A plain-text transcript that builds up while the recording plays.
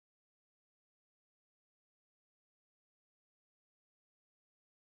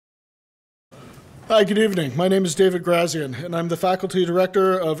Hi, good evening. My name is David Grazian, and I'm the Faculty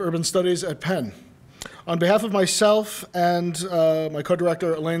Director of Urban Studies at Penn. On behalf of myself and my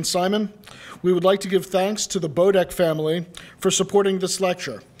co-director, Elaine Simon, we would like to give thanks to the Bodek family for supporting this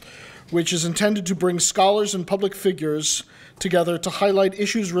lecture, which is intended to bring scholars and public figures together to highlight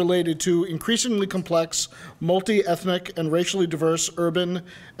issues related to increasingly complex, multi-ethnic, and racially diverse urban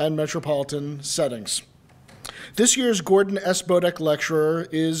and metropolitan settings. This year's Gordon S. Bodek Lecturer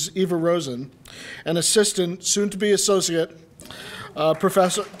is Eva Rosen, an assistant, soon-to-be associate,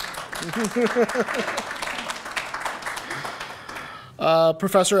 professor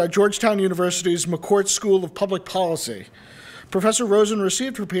at Georgetown University's McCourt School of Public Policy. Professor Rosen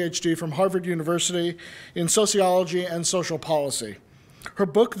received her PhD from Harvard University in sociology and social policy. Her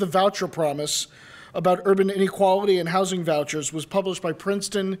book, The Voucher Promise, about urban inequality and housing vouchers was published by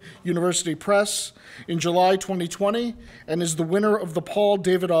Princeton University Press in July 2020 and is the winner of the Paul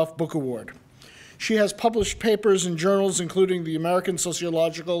Davidoff Book Award. She has published papers in journals including the American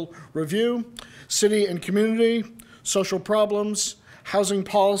Sociological Review, City and Community, Social Problems, Housing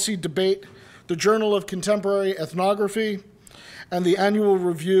Policy Debate, the Journal of Contemporary Ethnography, and the Annual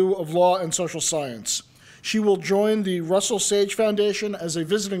Review of Law and Social Science. She will join the Russell Sage Foundation as a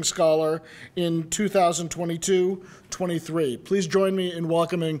visiting scholar in 2022-23. Please join me in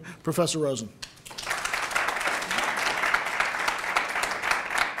welcoming Professor Rosen.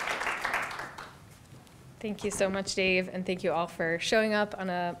 Thank you so much, Dave, and thank you all for showing up on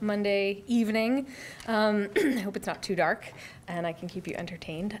a Monday evening. I hope it's not too dark and I can keep you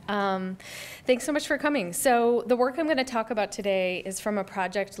entertained. Thanks so much for coming. So the work I'm going to talk about today is from a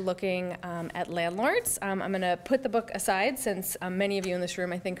project looking at landlords. I'm going to put the book aside since many of you in this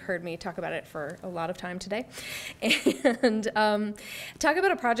room, I think, heard me talk about it for a lot of time today. And talk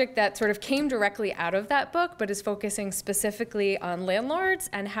about a project that sort of came directly out of that book, but is focusing specifically on landlords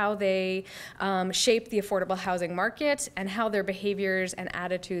and how they shape the affordable housing market and how their behaviors and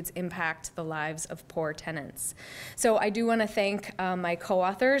attitudes impact the lives of poor tenants. So I do want to thank my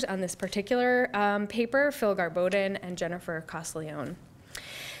co-authors on this particular paper, Phil Garboden and Jennifer Cosleone.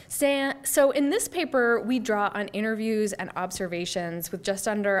 So in this paper, we draw on interviews and observations with just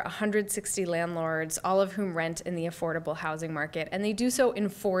under 160 landlords, all of whom rent in the affordable housing market, and they do so in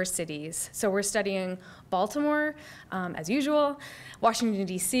 4 cities. So we're studying Baltimore, as usual, Washington,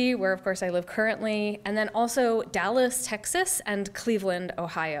 D.C., where of course I live currently, and then also Dallas, Texas, and Cleveland,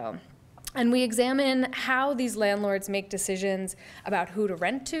 Ohio. And we examine how these landlords make decisions about who to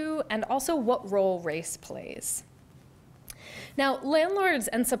rent to and also what role race plays. Now, landlords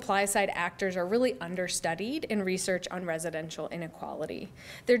and supply-side actors are really understudied in research on residential inequality.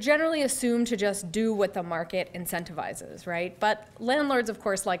 They're generally assumed to just do what the market incentivizes, right? But landlords, of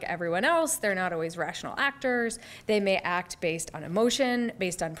course, like everyone else, they're not always rational actors. They may act based on emotion,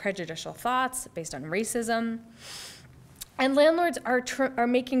 based on prejudicial thoughts, based on racism. And landlords are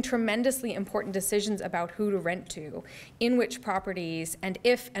making tremendously important decisions about who to rent to, in which properties, and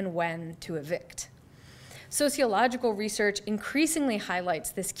if and when to evict. Sociological research increasingly highlights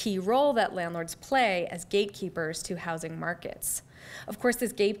this key role that landlords play as gatekeepers to housing markets. Of course,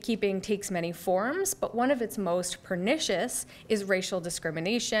 this gatekeeping takes many forms, but one of its most pernicious is racial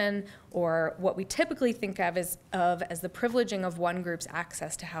discrimination, or what we typically think of as the privileging of one group's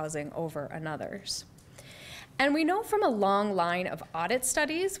access to housing over another's. And we know from a long line of audit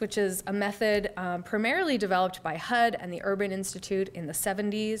studies, which is a method primarily developed by HUD and the Urban Institute in the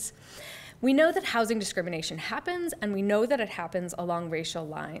 70s, we know that housing discrimination happens, and we know that it happens along racial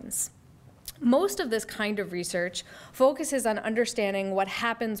lines. Most of this kind of research focuses on understanding what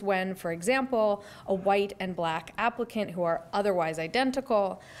happens when, for example, a white and black applicant who are otherwise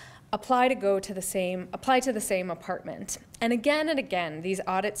identical apply to the same apartment. And again, these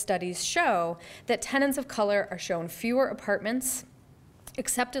audit studies show that tenants of color are shown fewer apartments,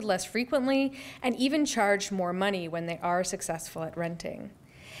 accepted less frequently, and even charged more money when they are successful at renting.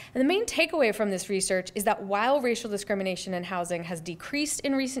 And the main takeaway from this research is that while racial discrimination in housing has decreased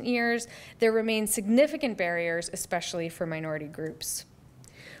in recent years, there remain significant barriers, especially for minority groups.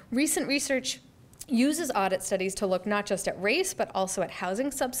 Recent research uses audit studies to look not just at race, but also at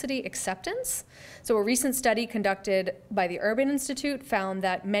housing subsidy acceptance. So a recent study conducted by the Urban Institute found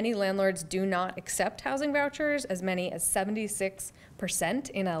that many landlords do not accept housing vouchers, as many as 76%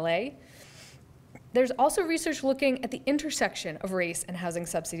 in LA. There's also research looking at the intersection of race and housing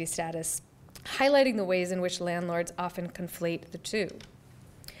subsidy status, highlighting the ways in which landlords often conflate the two.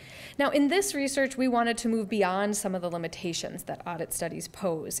 Now, in this research, we wanted to move beyond some of the limitations that audit studies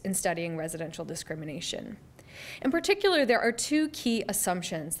pose in studying residential discrimination. In particular, there are 2 key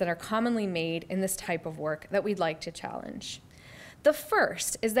assumptions that are commonly made in this type of work that we'd like to challenge. The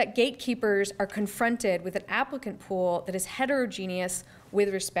first is that gatekeepers are confronted with an applicant pool that is heterogeneous with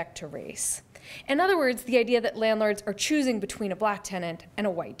respect to race. In other words, the idea that landlords are choosing between a black tenant and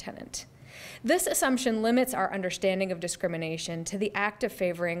a white tenant. This assumption limits our understanding of discrimination to the act of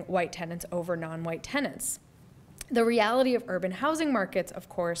favoring white tenants over non-white tenants. The reality of urban housing markets, of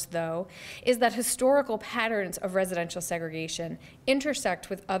course, though, is that historical patterns of residential segregation intersect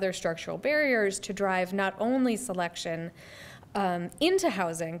with other structural barriers to drive not only selection into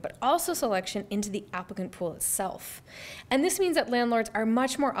housing, but also selection into the applicant pool itself. And this means that landlords are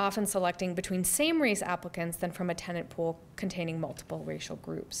much more often selecting between same-race applicants than from a tenant pool containing multiple racial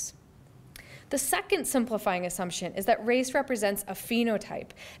groups. The second simplifying assumption is that race represents a phenotype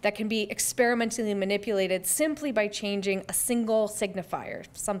that can be experimentally manipulated simply by changing a single signifier,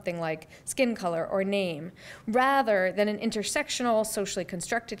 something like skin color or name, rather than an intersectional, socially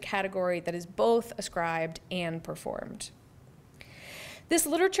constructed category that is both ascribed and performed. This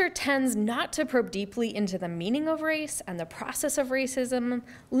literature tends not to probe deeply into the meaning of race and the process of racism,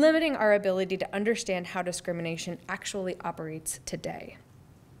 limiting our ability to understand how discrimination actually operates today.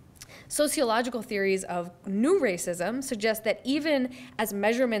 Sociological theories of new racism suggest that even as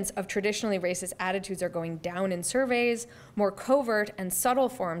measurements of traditionally racist attitudes are going down in surveys, more covert and subtle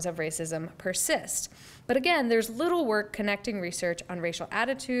forms of racism persist. But again, there's little work connecting research on racial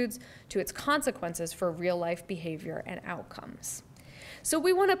attitudes to its consequences for real-life behavior and outcomes. So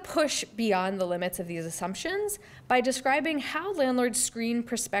we want to push beyond the limits of these assumptions by describing how landlords screen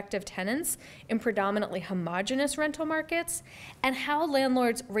prospective tenants in predominantly homogeneous rental markets and how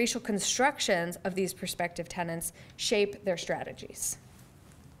landlords' racial constructions of these prospective tenants shape their strategies.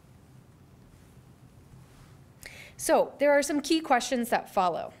 So there are some key questions that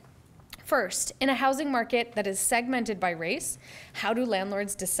follow. First, in a housing market that is segmented by race, how do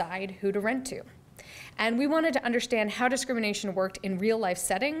landlords decide who to rent to? And we wanted to understand how discrimination worked in real-life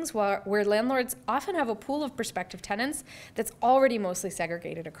settings where landlords often have a pool of prospective tenants that's already mostly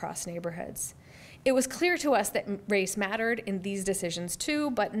segregated across neighborhoods. It was clear to us that race mattered in these decisions too,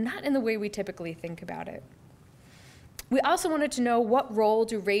 but not in the way we typically think about it. We also wanted to know what role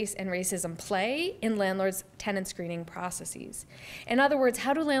do race and racism play in landlords' tenant screening processes. In other words,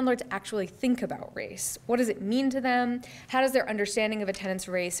 how do landlords actually think about race? What does it mean to them? How does their understanding of a tenant's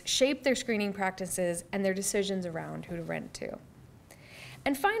race shape their screening practices and their decisions around who to rent to?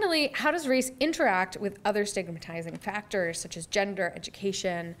 And finally, how does race interact with other stigmatizing factors such as gender,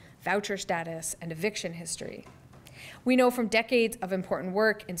 education, voucher status, and eviction history? We know from decades of important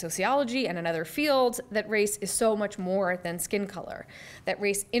work in sociology and in other fields that race is so much more than skin color, that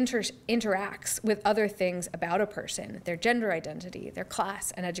race interacts with other things about a person, their gender identity, their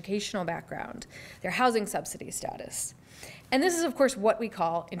class and educational background, their housing subsidy status. And this is, of course, what we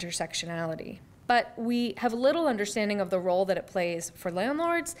call intersectionality. But we have little understanding of the role that it plays for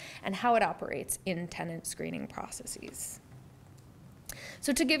landlords and how it operates in tenant screening processes.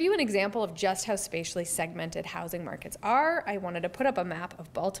 So to give you an example of just how spatially segmented housing markets are, I wanted to put up a map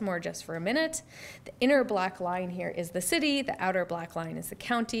of Baltimore just for a minute. The inner black line here is the city, the outer black line is the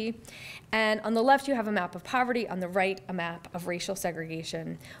county. And on the left you have a map of poverty, on the right a map of racial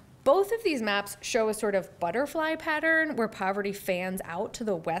segregation. Both of these maps show a sort of butterfly pattern where poverty fans out to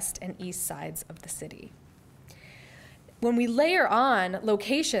the west and east sides of the city. When we layer on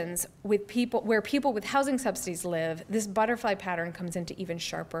locations with where people with housing subsidies live, this butterfly pattern comes into even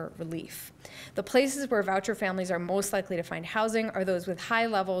sharper relief. The places where voucher families are most likely to find housing are those with high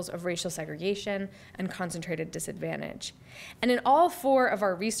levels of racial segregation and concentrated disadvantage. And in all 4 of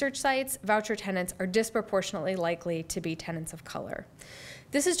our research sites, voucher tenants are disproportionately likely to be tenants of color.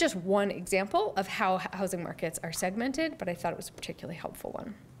 This is just one example of how housing markets are segmented, but I thought it was a particularly helpful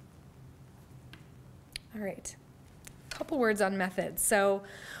one. All right. Couple words on methods. So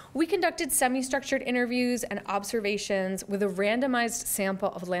we conducted semi-structured interviews and observations with a randomized sample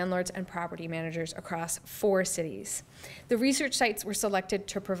of landlords and property managers across 4 cities. The research sites were selected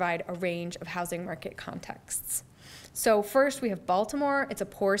to provide a range of housing market contexts. So first we have Baltimore. It's a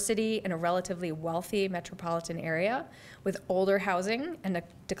poor city in a relatively wealthy metropolitan area with older housing and a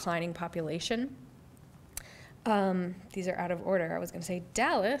declining population. These are out of order. I was going to say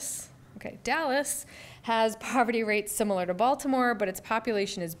Dallas. Okay, Dallas has poverty rates similar to Baltimore, but its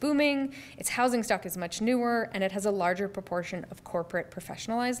population is booming, its housing stock is much newer, and it has a larger proportion of corporate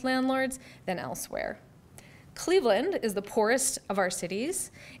professionalized landlords than elsewhere. Cleveland is the poorest of our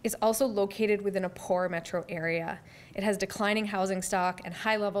cities. It's also located within a poor metro area. It has declining housing stock and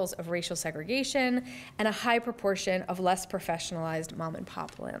high levels of racial segregation and a high proportion of less professionalized mom and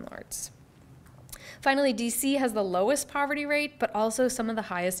pop landlords. Finally, DC has the lowest poverty rate, but also some of the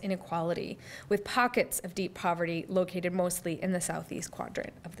highest inequality, with pockets of deep poverty located mostly in the southeast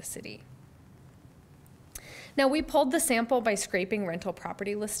quadrant of the city. Now, we pulled the sample by scraping rental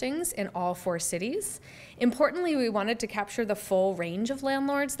property listings in all 4 cities. Importantly, we wanted to capture the full range of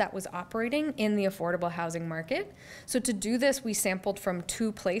landlords that was operating in the affordable housing market. So to do this, we sampled from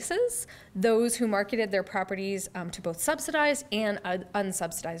 2 places, those who marketed their properties to both subsidized and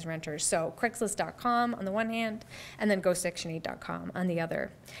unsubsidized renters. So Craigslist.com on the one hand, and then GoSection8.com on the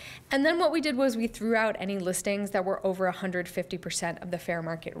other. And then what we did was we threw out any listings that were over 150% of the fair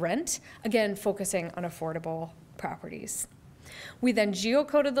market rent, again, focusing on affordable properties. We then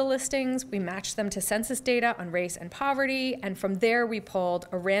geocoded the listings, we matched them to census data on race and poverty, and from there we pulled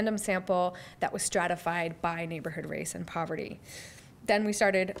a random sample that was stratified by neighborhood, race, and poverty. Then we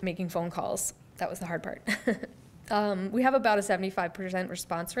started making phone calls. That was the hard part. We have about a 75%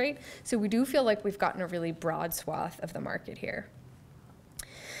 response rate, so we do feel like we've gotten a really broad swath of the market here.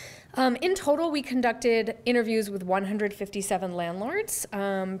 In total, we conducted interviews with 157 landlords.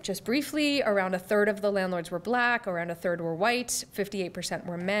 Just briefly, around a third of the landlords were Black, around a third were white, 58%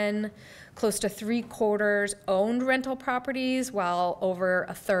 were men. Close to 3/4 owned rental properties, while over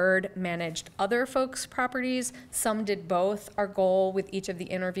a third managed other folks' properties. Some did both. Our goal with each of the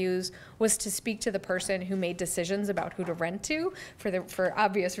interviews was to speak to the person who made decisions about who to rent to, for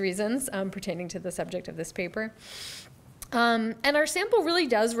obvious reasons pertaining to the subject of this paper. And our sample really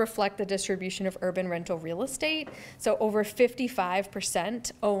does reflect the distribution of urban rental real estate. So over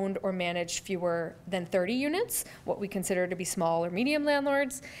 55% owned or managed fewer than 30 units, what we consider to be small or medium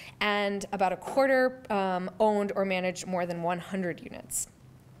landlords, and about a quarter owned or managed more than 100 units.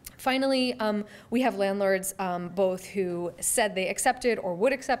 Finally, we have landlords both who said they accepted or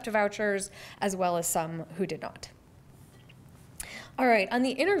would accept vouchers, as well as some who did not. All right, on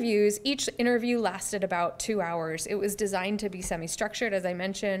the interviews, each interview lasted about 2 hours. It was designed to be semi-structured, as I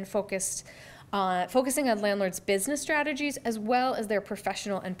mentioned, focusing on landlords' business strategies as well as their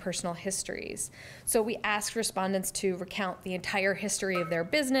professional and personal histories. So we asked respondents to recount the entire history of their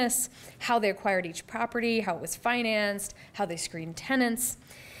business, how they acquired each property, how it was financed, how they screened tenants.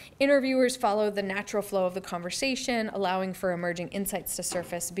 Interviewers followed the natural flow of the conversation, allowing for emerging insights to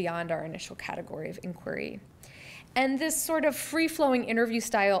surface beyond our initial category of inquiry. And this sort of free-flowing interview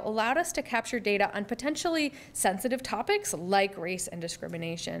style allowed us to capture data on potentially sensitive topics like race and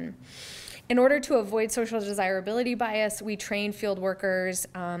discrimination. In order to avoid social desirability bias, we trained field workers,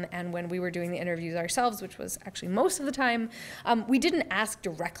 and when we were doing the interviews ourselves, which was actually most of the time, we didn't ask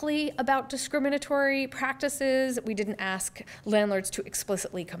directly about discriminatory practices. We didn't ask landlords to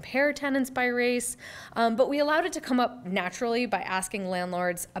explicitly compare tenants by race, but we allowed it to come up naturally by asking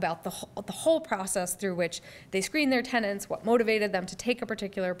landlords about the whole process through which they screened their tenants, what motivated them to take a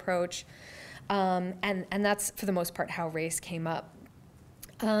particular approach, and that's, for the most part, how race came up.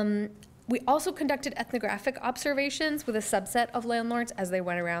 We also conducted ethnographic observations with a subset of landlords as they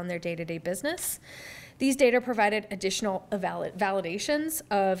went around their day-to-day business. These data provided additional validations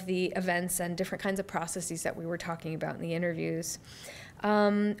of the events and different kinds of processes that we were talking about in the interviews.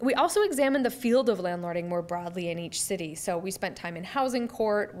 We also examined the field of landlording more broadly in each city. So we spent time in housing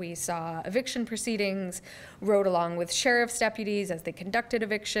court, we saw eviction proceedings, rode along with sheriff's deputies as they conducted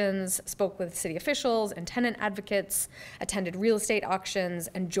evictions, spoke with city officials and tenant advocates, attended real estate auctions,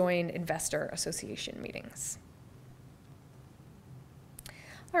 and joined investor association meetings.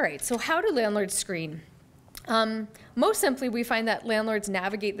 All right, so how do landlords screen? Most simply, we find that landlords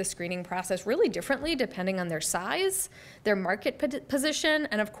navigate the screening process really differently depending on their size, their market position,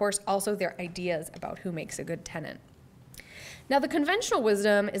 and of course also their ideas about who makes a good tenant. Now, the conventional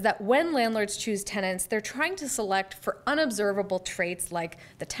wisdom is that when landlords choose tenants, they're trying to select for unobservable traits like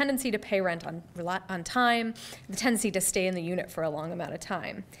the tendency to pay rent on time, the tendency to stay in the unit for a long amount of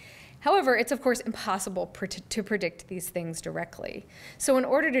time. However, it's of course impossible to predict these things directly. So in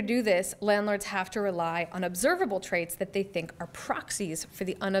order to do this, landlords have to rely on observable traits that they think are proxies for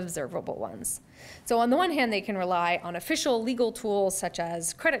the unobservable ones. So on the one hand, they can rely on official legal tools such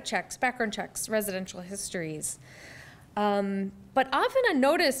as credit checks, background checks, residential histories. But often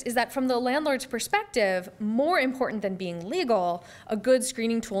unnoticed is that from the landlord's perspective, more important than being legal, a good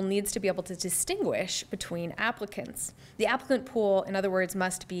screening tool needs to be able to distinguish between applicants. The applicant pool, in other words,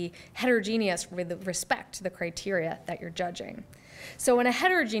 must be heterogeneous with respect to the criteria that you're judging. So in a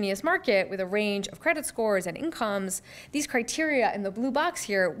heterogeneous market with a range of credit scores and incomes, these criteria in the blue box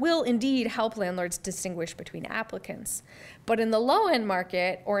here will indeed help landlords distinguish between applicants. But in the low-end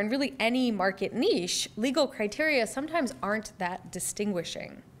market, or in really any market niche, legal criteria sometimes aren't that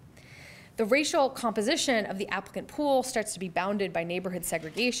distinguishing. The racial composition of the applicant pool starts to be bounded by neighborhood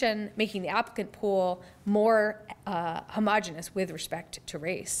segregation, making the applicant pool more homogeneous with respect to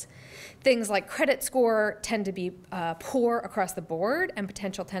race. Things like credit score tend to be poor across the board, and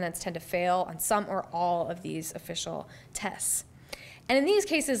potential tenants tend to fail on some or all of these official tests. And in these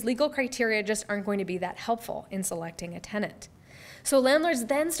cases, legal criteria just aren't going to be that helpful in selecting a tenant. So landlords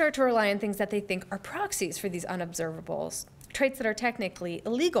then start to rely on things that they think are proxies for these unobservables, traits that are technically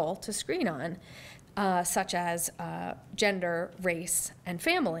illegal to screen on, such as gender, race, and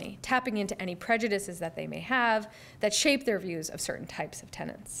family, tapping into any prejudices that they may have that shape their views of certain types of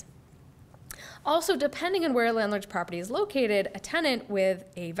tenants. Also, depending on where a landlord's property is located, a tenant with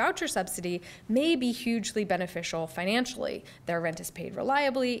a voucher subsidy may be hugely beneficial financially. Their rent is paid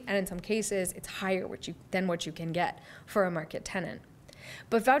reliably, and in some cases, it's higher than what you can get for a market tenant.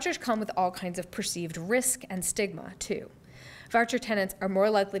 But vouchers come with all kinds of perceived risk and stigma, too. Voucher tenants are more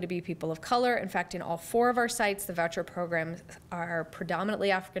likely to be people of color. In fact, in all 4 of our sites, the voucher programs are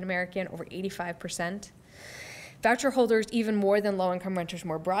predominantly African American, over 85%. Voucher holders, even more than low-income renters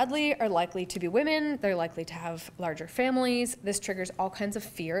more broadly, are likely to be women. They're likely to have larger families. This triggers all kinds of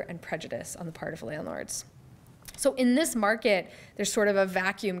fear and prejudice on the part of landlords. So in this market, there's sort of a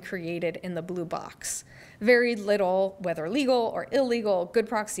vacuum created in the blue box. Very little, whether legal or illegal, good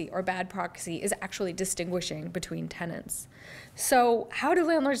proxy or bad proxy, is actually distinguishing between tenants. So how do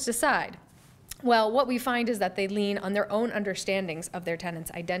landlords decide? Well, what we find is that they lean on their own understandings of their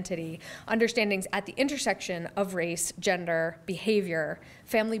tenant's identity, understandings at the intersection of race, gender, behavior,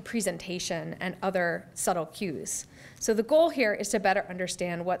 family presentation, and other subtle cues. So the goal here is to better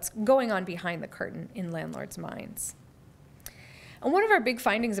understand what's going on behind the curtain in landlords' minds. And one of our big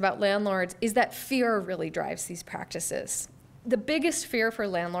findings about landlords is that fear really drives these practices. The biggest fear for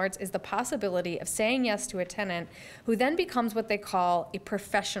landlords is the possibility of saying yes to a tenant who then becomes what they call a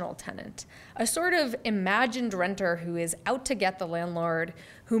professional tenant, a sort of imagined renter who is out to get the landlord,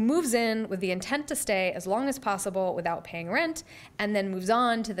 who moves in with the intent to stay as long as possible without paying rent, and then moves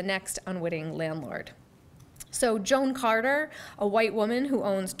on to the next unwitting landlord. So Joan Carter, a white woman who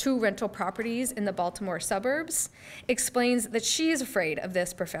owns 2 rental properties in the Baltimore suburbs, explains that she is afraid of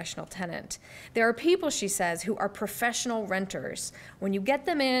this professional tenant. There are people, she says, who are professional renters. When you get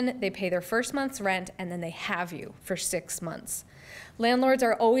them in, they pay their first month's rent, and then they have you for 6 months. Landlords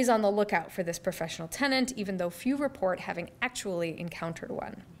are always on the lookout for this professional tenant, even though few report having actually encountered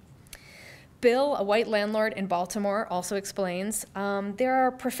one. Bill, a white landlord in Baltimore, also explains, there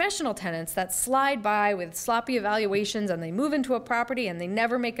are professional tenants that slide by with sloppy evaluations and they move into a property and they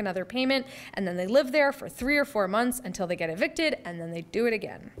never make another payment, and then they live there for 3 or 4 months until they get evicted, and then they do it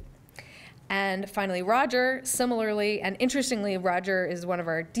again. And finally, Roger, similarly, and interestingly, Roger is one of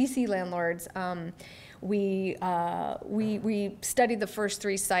our DC landlords. We studied the first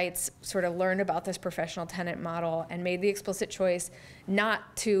 3 sites, sort of learned about this professional tenant model, and made the explicit choice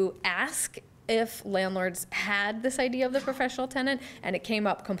not to ask if landlords had this idea of the professional tenant, and it came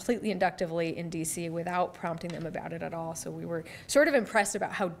up completely inductively in DC without prompting them about it at all. So we were sort of impressed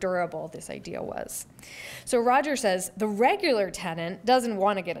about how durable this idea was. So Roger says, the regular tenant doesn't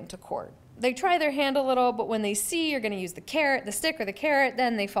want to get into court. They try their hand a little, but when they see you're going to use the carrot, the stick or the carrot,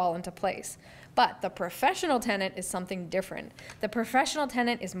 then they fall into place. But the professional tenant is something different. The professional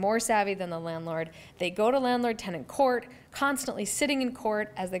tenant is more savvy than the landlord. They go to landlord-tenant court, constantly sitting in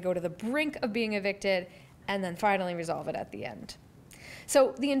court as they go to the brink of being evicted, and then finally resolve it at the end.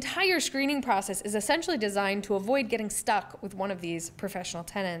 So the entire screening process is essentially designed to avoid getting stuck with one of these professional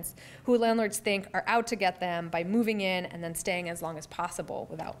tenants who landlords think are out to get them by moving in and then staying as long as possible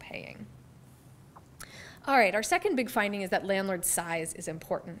without paying. All right, our second big finding is that landlord size is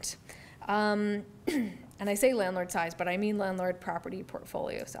important. And I say landlord size, but I mean landlord property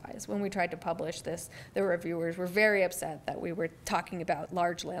portfolio size. When we tried to publish this, the reviewers were very upset that we were talking about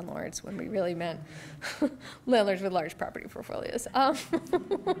large landlords when we really meant landlords with large property portfolios.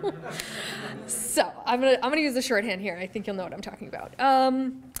 So I'm gonna use the shorthand here. I think you'll know what I'm talking about.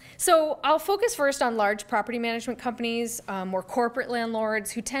 So I'll focus first on large property management companies, more corporate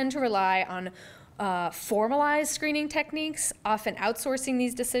landlords who tend to rely on formalized screening techniques, often outsourcing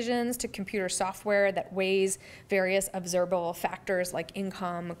these decisions to computer software that weighs various observable factors like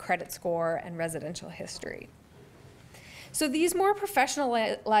income, credit score, and residential history. So these more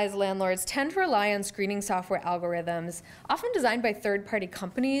professionalized landlords tend to rely on screening software algorithms, often designed by third-party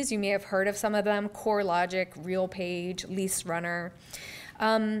companies. You may have heard of some of them: CoreLogic, RealPage, LeaseRunner.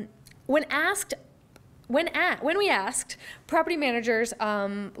 When we asked property managers,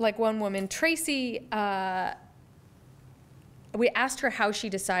 like one woman, Tracy we asked her how she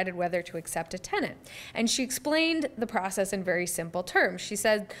decided whether to accept a tenant. And she explained the process in very simple terms. She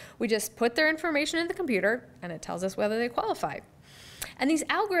said, we just put their information in the computer and it tells us whether they qualify. And these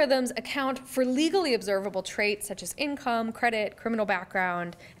algorithms account for legally observable traits such as income, credit, criminal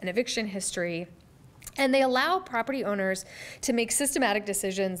background, and eviction history. And they allow property owners to make systematic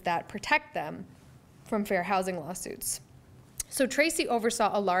decisions that protect them from fair housing lawsuits. So Tracy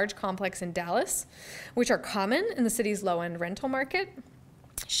oversaw a large complex in Dallas, which are common in the city's low-end rental market.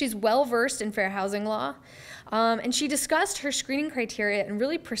 She's well-versed in fair housing law, and she discussed her screening criteria in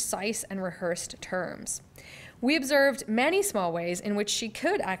really precise and rehearsed terms. We observed many small ways in which she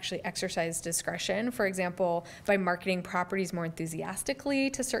could actually exercise discretion, for example, by marketing properties more enthusiastically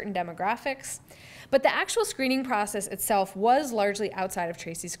to certain demographics. But the actual screening process itself was largely outside of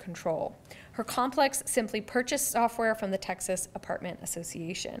Tracy's control. Her complex simply purchased software from the Texas Apartment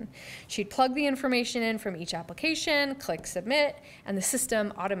Association. She'd plug the information in from each application, click submit, and the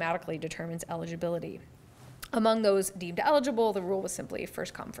system automatically determines eligibility. Among those deemed eligible, the rule was simply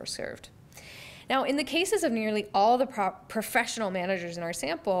first come, first served. Now, in the cases of nearly all the professional managers in our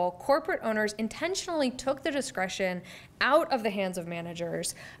sample, corporate owners intentionally took the discretion out of the hands of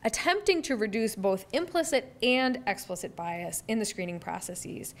managers, attempting to reduce both implicit and explicit bias in the screening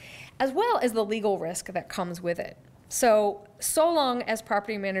processes, as well as the legal risk that comes with it. So long as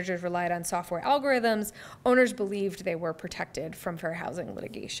property managers relied on software algorithms, owners believed they were protected from fair housing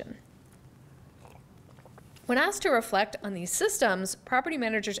litigation. When asked to reflect on these systems, property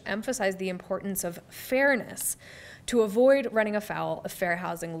managers emphasized the importance of fairness to avoid running afoul of fair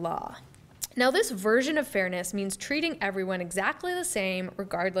housing law. Now, this version of fairness means treating everyone exactly the same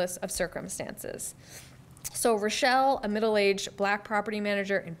regardless of circumstances. So Rochelle, a middle-aged Black property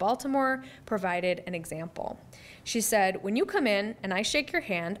manager in Baltimore, provided an example. She said, when you come in and I shake your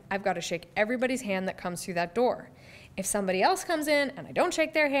hand, I've got to shake everybody's hand that comes through that door. If somebody else comes in and I don't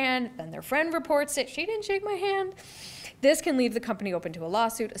shake their hand, then their friend reports it, she didn't shake my hand. This can leave the company open to a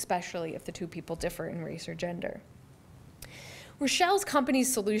lawsuit, especially if the two people differ in race or gender. Rochelle's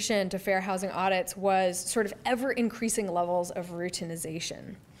company's solution to fair housing audits was sort of ever-increasing levels of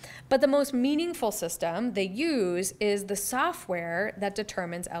routinization. But the most meaningful system they use is the software that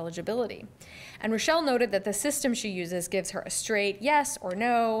determines eligibility. And Rochelle noted that the system she uses gives her a straight yes or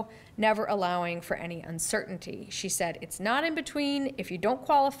no, never allowing for any uncertainty. She said, it's not in between. If you don't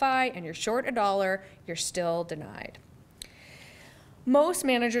qualify and you're short $1, you're still denied. Most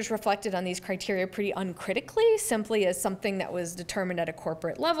managers reflected on these criteria pretty uncritically, simply as something that was determined at a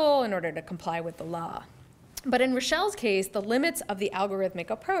corporate level in order to comply with the law. But in Rochelle's case, the limits of the algorithmic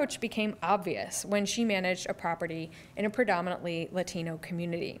approach became obvious when she managed a property in a predominantly Latino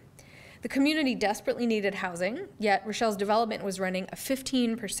community. The community desperately needed housing, yet Rochelle's development was running a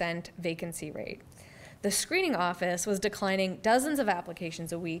 15% vacancy rate. The screening office was declining dozens of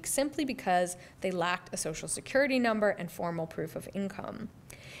applications a week simply because they lacked a social security number and formal proof of income.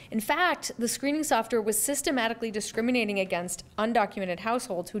 In fact, the screening software was systematically discriminating against undocumented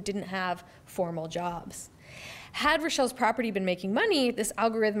households who didn't have formal jobs. Had Rochelle's property been making money, this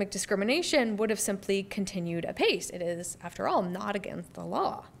algorithmic discrimination would have simply continued apace. It is, after all, not against the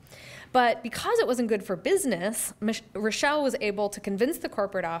law. But because it wasn't good for business, Rochelle was able to convince the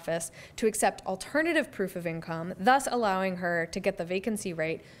corporate office to accept alternative proof of income, thus allowing her to get the vacancy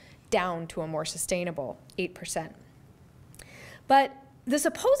rate down to a more sustainable 8%. But the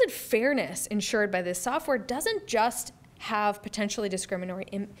supposed fairness ensured by this software doesn't just have potentially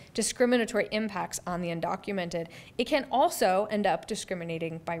discriminatory impacts on the undocumented. It can also end up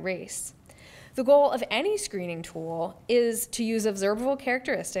discriminating by race. The goal of any screening tool is to use observable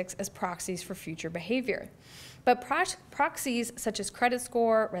characteristics as proxies for future behavior. But proxies such as credit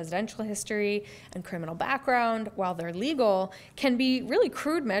score, residential history, and criminal background, while they're legal, can be really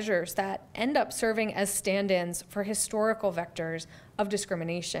crude measures that end up serving as stand-ins for historical vectors of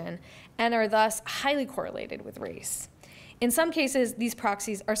discrimination and are thus highly correlated with race. In some cases, these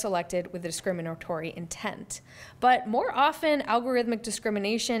proxies are selected with a discriminatory intent. But more often, algorithmic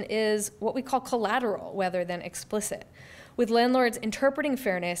discrimination is what we call collateral rather than explicit, with landlords interpreting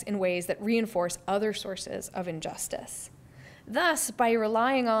fairness in ways that reinforce other sources of injustice. Thus, by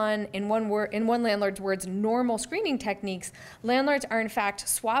relying on, in one landlord's words, normal screening techniques, landlords are in fact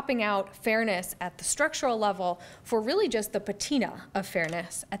swapping out fairness at the structural level for really just the patina of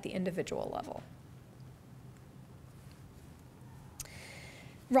fairness at the individual level.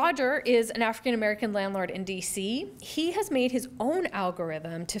 Roger is an African-American landlord in DC. He has made his own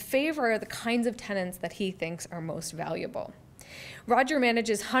algorithm to favor the kinds of tenants that he thinks are most valuable. Roger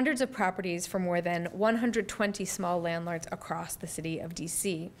manages hundreds of properties for more than 120 small landlords across the city of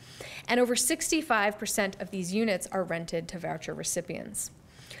DC, and over 65% of these units are rented to voucher recipients.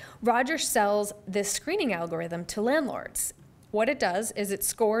 Roger sells this screening algorithm to landlords. What it does is it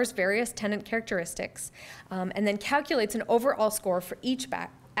scores various tenant characteristics and then calculates an overall score for each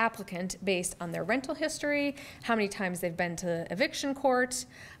applicant based on their rental history, how many times they've been to eviction court,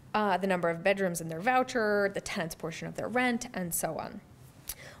 the number of bedrooms in their voucher, the tenant's portion of their rent, and so on.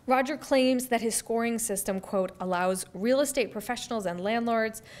 Roger claims that his scoring system, quote, allows real estate professionals and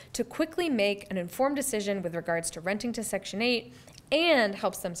landlords to quickly make an informed decision with regards to renting to Section 8 and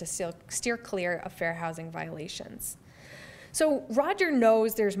helps them to steer clear of fair housing violations. So Roger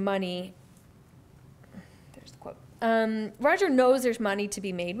knows there's money. There's the quote. Roger knows there's money to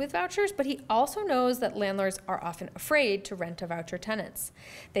be made with vouchers, but he also knows that landlords are often afraid to rent to voucher tenants.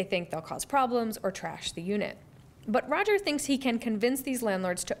 They think they'll cause problems or trash the unit. But Roger thinks he can convince these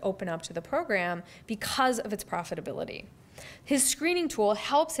landlords to open up to the program because of its profitability. His screening tool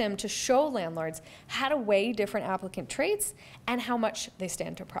helps him to show landlords how to weigh different applicant traits and how much they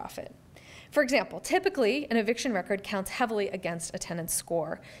stand to profit. For example, typically an eviction record counts heavily against a tenant's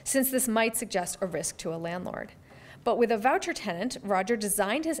score, since this might suggest a risk to a landlord. But with a voucher tenant, Roger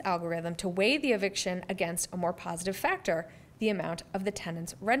designed his algorithm to weigh the eviction against a more positive factor, the amount of the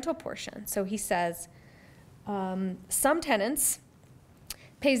tenant's rental portion. So he says, some tenants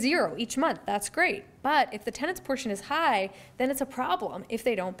pay $0 each month. That's great. But if the tenant's portion is high, then it's a problem if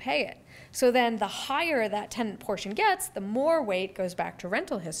they don't pay it. So then the higher that tenant portion gets, the more weight goes back to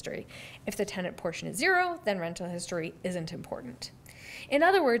rental history. If the tenant portion is $0, then rental history isn't important. In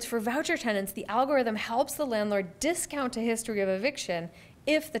other words, for voucher tenants, the algorithm helps the landlord discount a history of eviction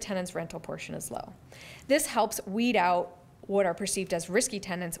if the tenant's rental portion is low. This helps weed out what are perceived as risky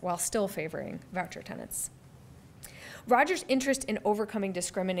tenants while still favoring voucher tenants. Roger's interest in overcoming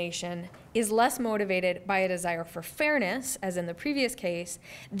discrimination is less motivated by a desire for fairness, as in the previous case,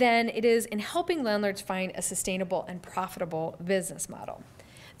 than it is in helping landlords find a sustainable and profitable business model.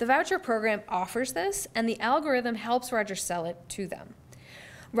 The voucher program offers this, and the algorithm helps Roger sell it to them.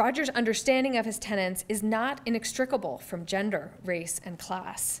 Roger's understanding of his tenants is not inextricable from gender, race, and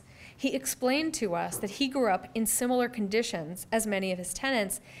class. He explained to us that he grew up in similar conditions as many of his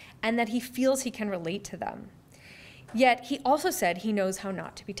tenants, and that he feels he can relate to them. Yet he also said he knows how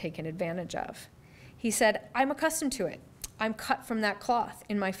not to be taken advantage of. He said, I'm accustomed to it. I'm cut from that cloth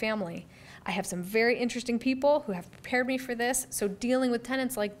in my family. I have some very interesting people who have prepared me for this, so dealing with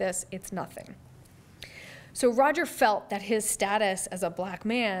tenants like this, it's nothing. So Roger felt that his status as a black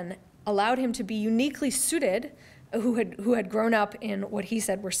man allowed him to be uniquely suited, who had grown up in what he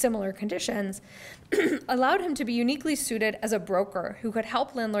said were similar conditions, allowed him to be uniquely suited as a broker who could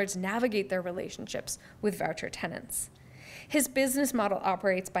help landlords navigate their relationships with voucher tenants. His business model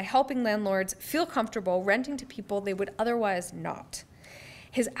operates by helping landlords feel comfortable renting to people they would otherwise not.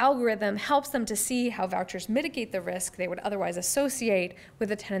 His algorithm helps them to see how vouchers mitigate the risk they would otherwise associate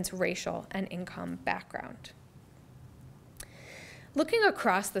with a tenant's racial and income background. Looking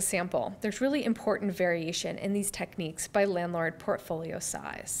across the sample, there's really important variation in these techniques by landlord portfolio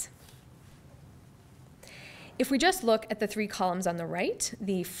size. If we just look at the three columns on the right,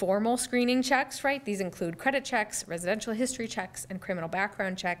 the formal screening checks, right? These include credit checks, residential history checks, and criminal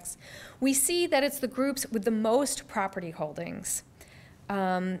background checks. We see that it's the groups with the most property holdings,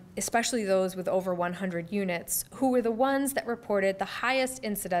 especially those with over 100 units, who were the ones that reported the highest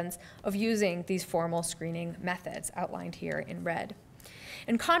incidence of using these formal screening methods outlined here in red.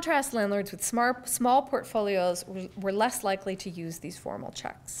 In contrast, landlords with small portfolios were less likely to use these formal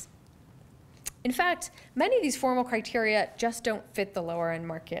checks. In fact, many of these formal criteria just don't fit the lower end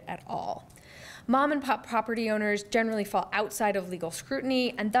market at all. Mom and pop property owners generally fall outside of legal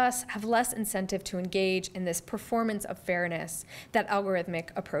scrutiny and thus have less incentive to engage in this performance of fairness that algorithmic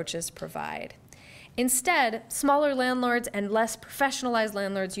approaches provide. Instead, smaller landlords and less professionalized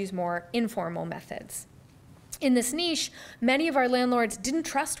landlords use more informal methods. In this niche, many of our landlords didn't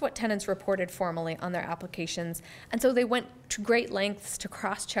trust what tenants reported formally on their applications, and so they went to great lengths to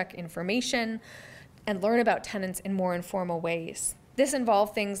cross-check information and learn about tenants in more informal ways. This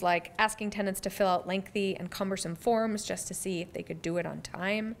involved things like asking tenants to fill out lengthy and cumbersome forms just to see if they could do it on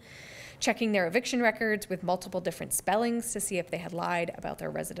time, checking their eviction records with multiple different spellings to see if they had lied about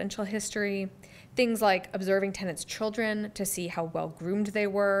their residential history, things like observing tenants' children to see how well groomed they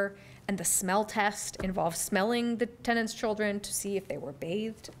were, and the smell test involved smelling the tenants' children to see if they were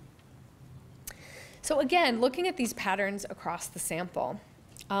bathed. So again, looking at these patterns across the sample,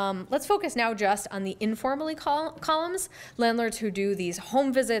 let's focus now just on the informally columns, landlords who do these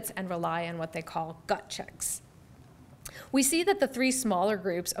home visits and rely on what they call gut checks. We see that the three smaller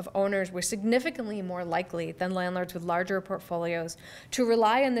groups of owners were significantly more likely than landlords with larger portfolios to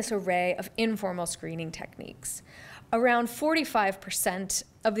rely on this array of informal screening techniques. Around 45%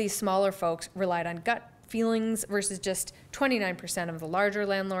 of these smaller folks relied on gut feelings versus just 29% of the larger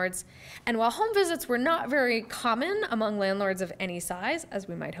landlords. And while home visits were not very common among landlords of any size, as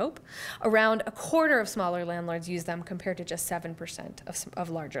we might hope, around a quarter of smaller landlords used them compared to just 7% of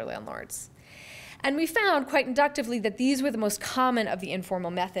larger landlords. And we found quite inductively that these were the most common of the informal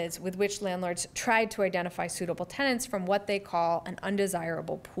methods with which landlords tried to identify suitable tenants from what they call an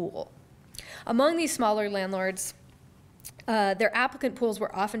undesirable pool. Among these smaller landlords, their applicant pools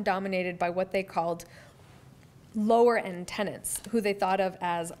were often dominated by what they called lower-end tenants, who they thought of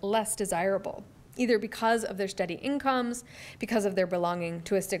as less desirable, either because of their steady incomes, because of their belonging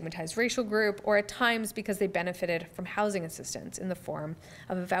to a stigmatized racial group, or at times because they benefited from housing assistance in the form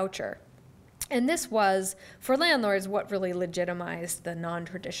of a voucher. And this was, for landlords, what really legitimized the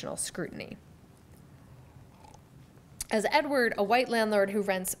non-traditional scrutiny. As Edward, a white landlord who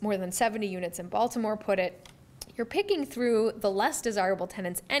rents more than 70 units in Baltimore, put it, you're picking through the less desirable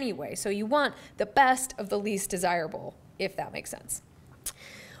tenants anyway, so you want the best of the least desirable, if that makes sense.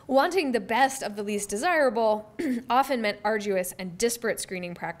 Wanting the best of the least desirable often meant arduous and disparate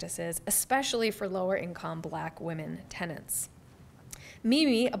screening practices, especially for lower-income Black women tenants.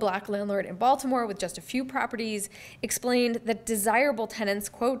 Mimi, a Black landlord in Baltimore with just a few properties, explained that desirable tenants,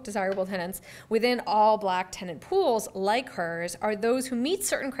 quote, desirable tenants, within all Black tenant pools like hers are those who meet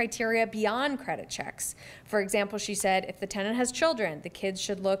certain criteria beyond credit checks. For example, she said, if the tenant has children, the kids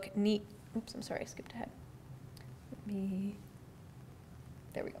should look neat. Oops, I'm sorry, I skipped ahead.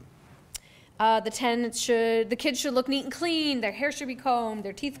 There we go. The kids should look neat and clean, their hair should be combed,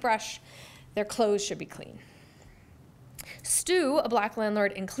 their teeth brushed, their clothes should be clean. Stu, a Black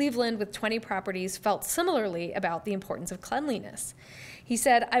landlord in Cleveland with 20 properties, felt similarly about the importance of cleanliness. He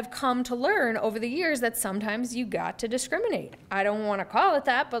said, I've come to learn over the years that sometimes you got to discriminate. I don't want to call it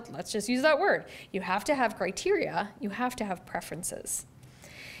that, but let's just use that word. You have to have criteria. You have to have preferences.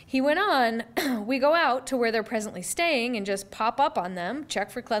 He went on, we go out to where they're presently staying and just pop up on them, check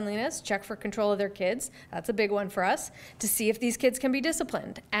for cleanliness, check for control of their kids. That's a big one for us, to see if these kids can be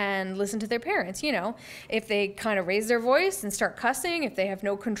disciplined and listen to their parents. You know, if they kind of raise their voice and start cussing, if they have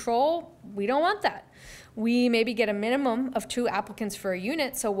no control, we don't want that. We maybe get a minimum of 2 applicants for a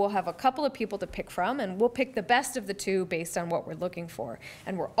unit, so we'll have a couple of people to pick from, and we'll pick the best of the 2 based on what we're looking for.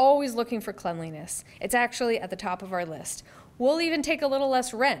 And we're always looking for cleanliness. It's actually at the top of our list. We'll even take a little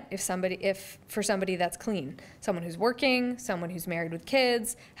less rent for somebody that's clean. Someone who's working, someone who's married with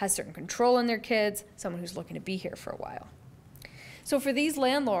kids, has certain control in their kids, someone who's looking to be here for a while. So for these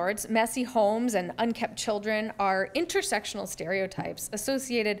landlords, messy homes and unkept children are intersectional stereotypes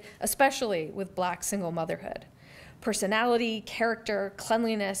associated especially with Black single motherhood. Personality, character,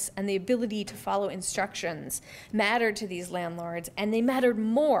 cleanliness, and the ability to follow instructions mattered to these landlords, and they mattered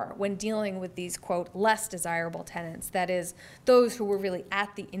more when dealing with these, quote, less desirable tenants, that is, those who were really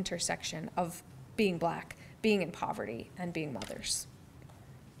at the intersection of being Black, being in poverty, and being mothers.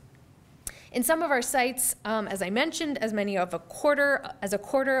 In some of our sites, as I mentioned, as a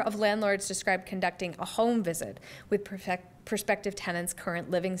quarter of landlords described conducting a home visit with prospective tenants'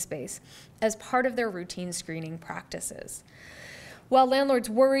 current living space as part of their routine screening practices. While landlords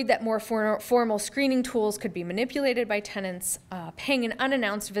worried that more formal screening tools could be manipulated by tenants, paying an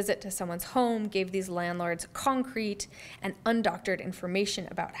unannounced visit to someone's home gave these landlords concrete and undoctored information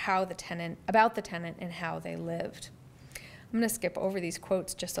about the tenant and how they lived. I'm going to skip over these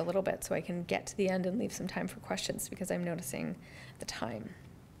quotes just a little bit so I can get to the end and leave some time for questions because I'm noticing the time.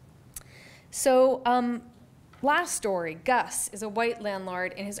 So last story, Gus is a white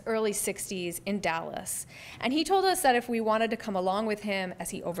landlord in his early 60s in Dallas. And he told us that if we wanted to come along with him as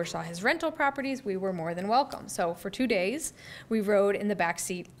he oversaw his rental properties, we were more than welcome. So for 2 days, we rode in the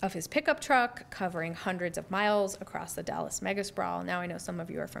backseat of his pickup truck, covering hundreds of miles across the Dallas megasprawl. Now I know some of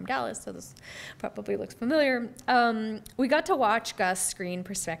you are from Dallas, so this probably looks familiar. We got to watch Gus screen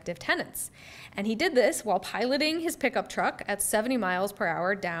prospective tenants. And he did this while piloting his pickup truck at 70 miles per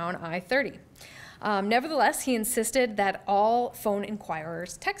hour down I-30. Nevertheless, he insisted that all phone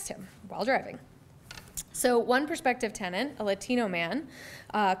inquirers text him while driving. So one prospective tenant, a Latino man,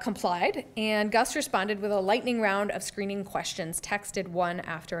 complied, and Gus responded with a lightning round of screening questions texted one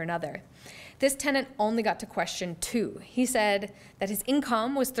after another. This tenant only got to question 2. He said that his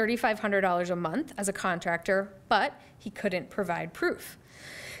income was $3,500 a month as a contractor, but he couldn't provide proof.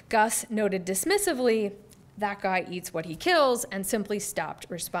 Gus noted dismissively, that guy eats what he kills, and simply stopped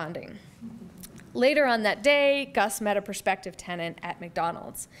responding. Later on that day, Gus met a prospective tenant at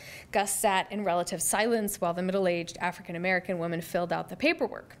McDonald's. Gus sat in relative silence while the middle-aged African-American woman filled out the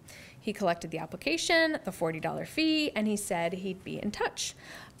paperwork. He collected the application, the $40 fee, and he said he'd be in touch.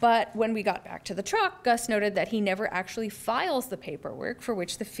 But when we got back to the truck, Gus noted that he never actually files the paperwork for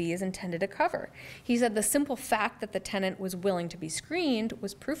which the fee is intended to cover. He said the simple fact that the tenant was willing to be screened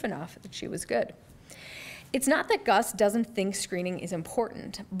was proof enough that she was good. It's not that Gus doesn't think screening is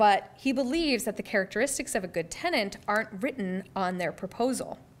important, but he believes that the characteristics of a good tenant aren't written on their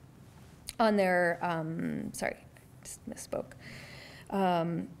proposal, on their, sorry, just misspoke.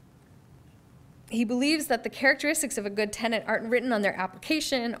 He believes that the characteristics of a good tenant aren't written on their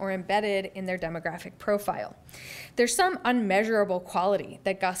application or embedded in their demographic profile. There's some unmeasurable quality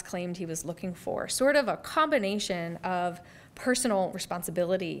that Gus claimed he was looking for, sort of a combination of personal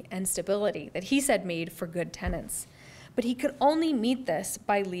responsibility and stability that he said made for good tenants. But he could only meet this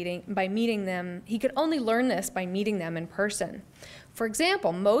by meeting them. He could only learn this by meeting them in person. For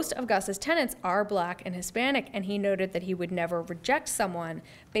example, most of Gus's tenants are Black and Hispanic, and he noted that he would never reject someone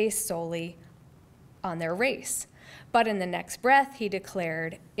based solely on their race. But in the next breath, he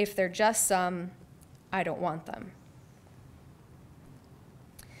declared, if they're just some, I don't want them.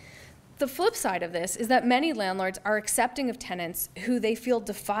 The flip side of this is that many landlords are accepting of tenants who they feel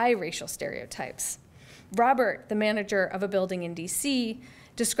defy racial stereotypes. Robert, the manager of a building in DC,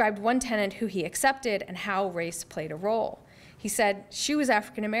 described one tenant who he accepted and how race played a role. He said, she was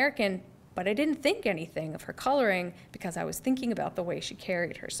African American, but I didn't think anything of her coloring because I was thinking about the way she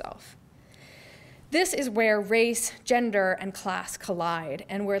carried herself. This is where race, gender, and class collide,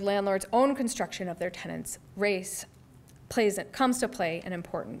 and where landlords' own construction of their tenants' race comes to play an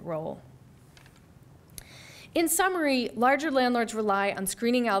important role. In summary, larger landlords rely on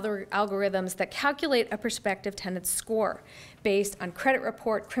screening algorithms that calculate a prospective tenant's score based on credit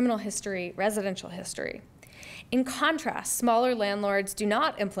report, criminal history, residential history. In contrast, smaller landlords do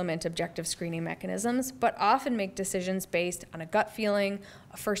not implement objective screening mechanisms, but often make decisions based on a gut feeling,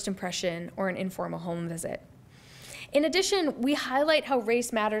 a first impression, or an informal home visit. In addition, we highlight how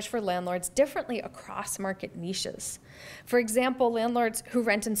race matters for landlords differently across market niches. For example, landlords who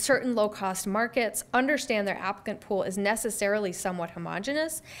rent in certain low-cost markets understand their applicant pool is necessarily somewhat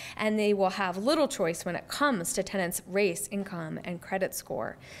homogeneous, and they will have little choice when it comes to tenants' race, income, and credit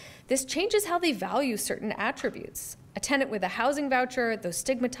score. This changes how they value certain attributes. A tenant with a housing voucher, though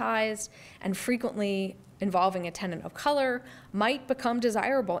stigmatized and frequently involving a tenant of color, might become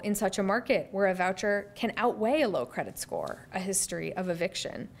desirable in such a market where a voucher can outweigh a low credit score, a history of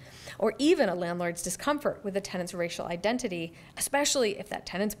eviction, or even a landlord's discomfort with a tenant's racial identity, especially if that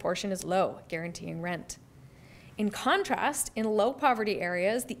tenant's portion is low, guaranteeing rent. In contrast, in low poverty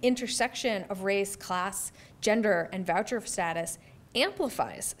areas, the intersection of race, class, gender, and voucher status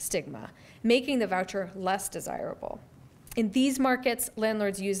amplifies stigma, making the voucher less desirable. In these markets,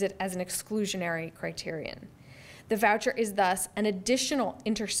 landlords use it as an exclusionary criterion. The voucher is thus an additional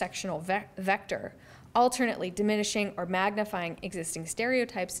intersectional vector, alternately diminishing or magnifying existing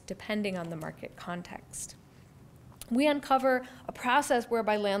stereotypes depending on the market context. We uncover a process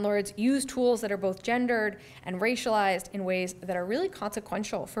whereby landlords use tools that are both gendered and racialized in ways that are really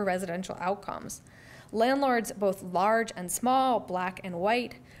consequential for residential outcomes. Landlords, both large and small, Black and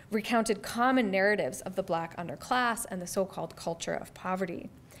white, recounted common narratives of the Black underclass and the so-called culture of poverty.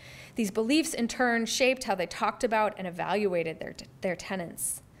 These beliefs, in turn, shaped how they talked about and evaluated their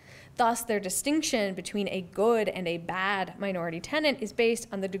tenants. Thus, their distinction between a good and a bad minority tenant is based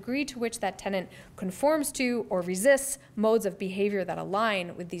on the degree to which that tenant conforms to or resists modes of behavior that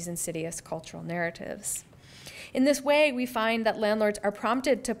align with these insidious cultural narratives. In this way, we find that landlords are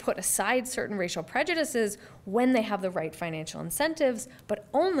prompted to put aside certain racial prejudices when they have the right financial incentives, but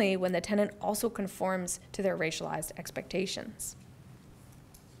only when the tenant also conforms to their racialized expectations.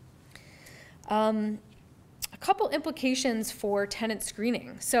 A couple implications for tenant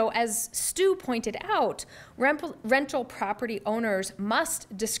screening. So as Stu pointed out, rental property owners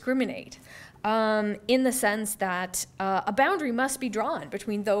must discriminate in the sense that a boundary must be drawn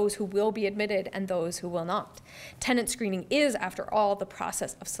between those who will be admitted and those who will not. Tenant screening is, after all, the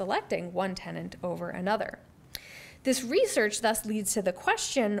process of selecting one tenant over another. This research thus leads to the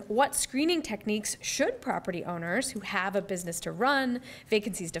question, what screening techniques should property owners who have a business to run,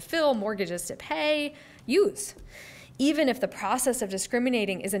 vacancies to fill, mortgages to pay, use? Even if the process of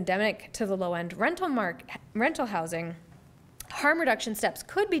discriminating is endemic to the low-end rental housing, harm reduction steps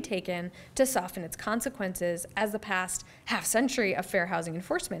could be taken to soften its consequences, as the past half-century of fair housing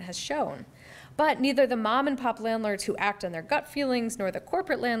enforcement has shown. But neither the mom-and-pop landlords who act on their gut feelings nor the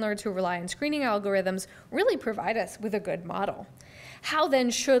corporate landlords who rely on screening algorithms really provide us with a good model. How then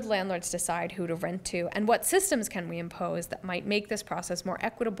should landlords decide who to rent to, and what systems can we impose that might make this process more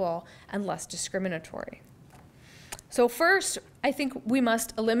equitable and less discriminatory? So first, I think we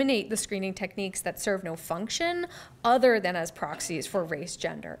must eliminate the screening techniques that serve no function other than as proxies for race,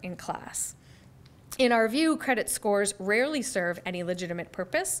 gender, and class. In our view, credit scores rarely serve any legitimate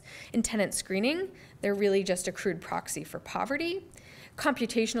purpose in tenant screening. They're really just a crude proxy for poverty.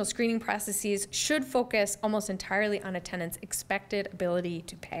 Computational screening processes should focus almost entirely on a tenant's expected ability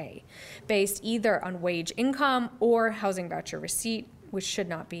to pay, based either on wage income or housing voucher receipt, which should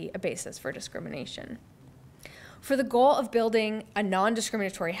not be a basis for discrimination. For the goal of building a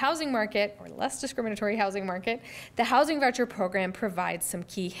non-discriminatory housing market, or less discriminatory housing market, the housing voucher program provides some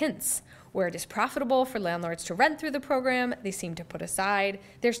key hints. Where it is profitable for landlords to rent through the program, they seem to put aside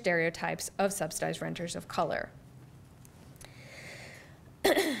their stereotypes of subsidized renters of color.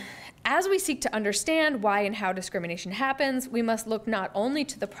 As we seek to understand why and how discrimination happens, we must look not only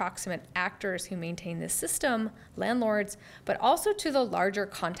to the proximate actors who maintain this system, landlords, but also to the larger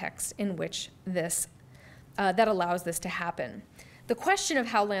context in which this that allows this to happen. The question of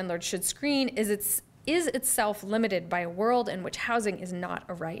how landlords should screen is itself limited by a world in which housing is not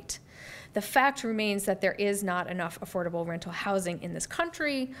a right. The fact remains that there is not enough affordable rental housing in this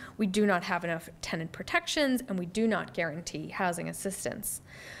country, we do not have enough tenant protections, and we do not guarantee housing assistance.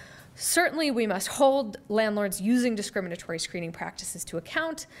 Certainly, we must hold landlords using discriminatory screening practices to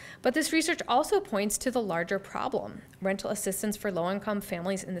account, but this research also points to the larger problem. Rental assistance for low-income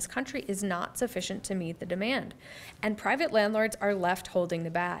families in this country is not sufficient to meet the demand, and private landlords are left holding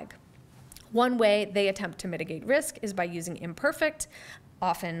the bag. One way they attempt to mitigate risk is by using imperfect,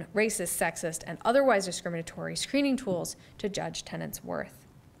 often racist, sexist, and otherwise discriminatory screening tools to judge tenants' worth.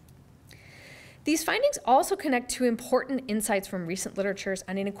 These findings also connect to important insights from recent literatures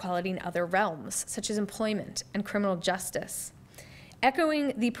on inequality in other realms, such as employment and criminal justice,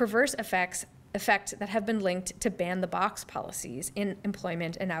 echoing the perverse effect that have been linked to ban-the-box policies in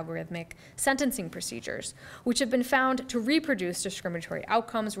employment and algorithmic sentencing procedures, which have been found to reproduce discriminatory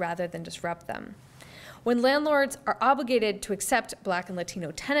outcomes rather than disrupt them. When landlords are obligated to accept Black and Latino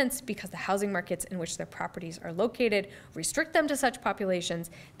tenants because the housing markets in which their properties are located restrict them to such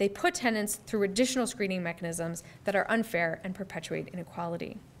populations, they put tenants through additional screening mechanisms that are unfair and perpetuate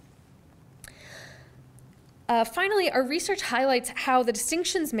inequality. Finally, our research highlights how the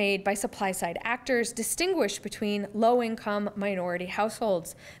distinctions made by supply-side actors distinguish between low-income minority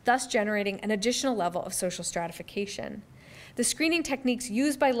households, thus generating an additional level of social stratification. The screening techniques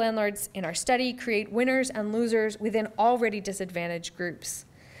used by landlords in our study create winners and losers within already disadvantaged groups.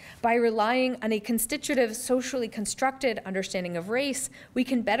 By relying on a constitutive, socially constructed understanding of race, we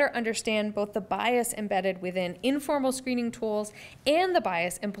can better understand both the bias embedded within informal screening tools and the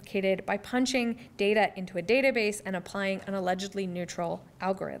bias implicated by punching data into a database and applying an allegedly neutral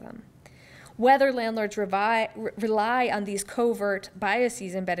algorithm. Whether landlords rely on these covert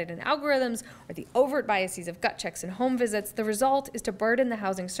biases embedded in algorithms or the overt biases of gut checks and home visits, the result is to burden the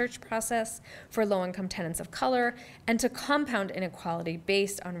housing search process for low-income tenants of color and to compound inequality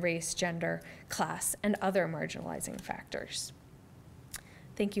based on race, gender, class, and other marginalizing factors.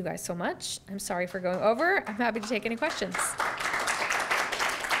 Thank you guys so much. I'm sorry for going over. I'm happy to take any questions.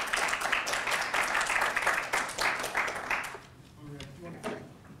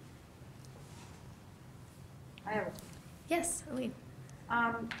 Yes, Aline.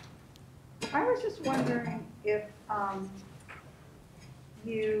 I was just wondering if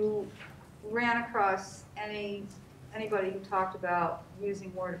you ran across anybody who talked about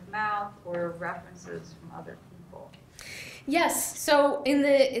using word of mouth or references from other people. Yes, so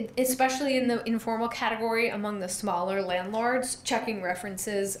especially in the informal category among the smaller landlords, checking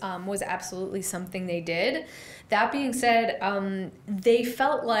references was absolutely something they did. That being said, they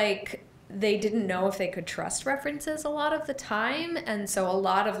felt like they didn't know if they could trust references a lot of the time, and so a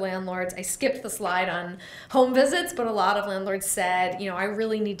lot of landlords, I skipped the slide on home visits, but a lot of landlords said, you know, I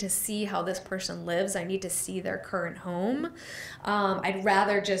really need to see how this person lives. I need to see their current home. I'd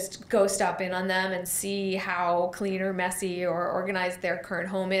rather just go stop in on them and see how clean or messy or organized their current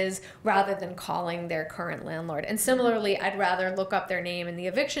home is rather than calling their current landlord. And similarly, I'd rather look up their name in the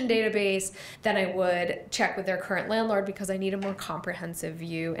eviction database than I would check with their current landlord because I need a more comprehensive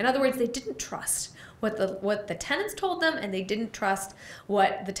view. In other words, they didn't trust what the tenants told them, and they didn't trust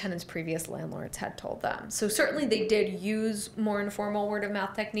what the tenants' previous landlords had told them. So certainly they did use more informal word of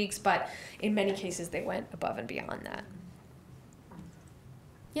mouth techniques, but in many cases they went above and beyond that.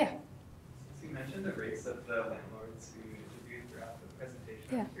 Yeah. So you mentioned the race of the landlords who you interviewed throughout the presentation.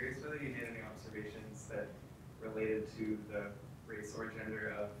 Yeah. I'm curious whether you made any observations that related to the race or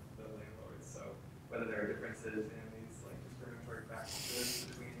gender of the landlords. So whether there are differences in these like discriminatory network practices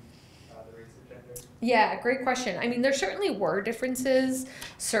between the race and gender? Yeah, great question. I mean, there certainly were differences.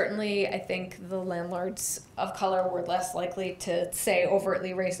 Certainly, I think the landlords of color were less likely to say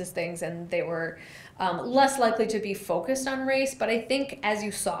overtly racist things, and they were less likely to be focused on race. But I think, as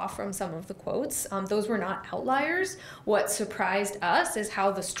you saw from some of the quotes, those were not outliers. What surprised us is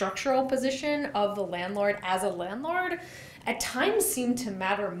how the structural position of the landlord as a landlord at times seemed to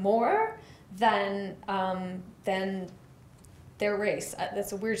matter more than their race.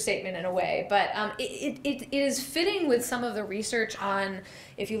 That's a weird statement in a way, but it is fitting with some of the research on,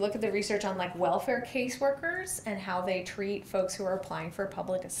 if you look at the research on like welfare caseworkers and how they treat folks who are applying for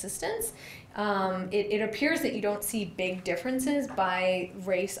public assistance, it appears that you don't see big differences by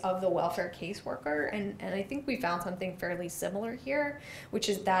race of the welfare caseworker, and I think we found something fairly similar here, which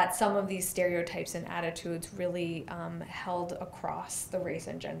is that some of these stereotypes and attitudes really held across the race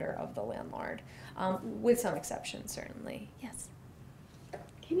and gender of the landlord, with some exceptions, certainly. Yes.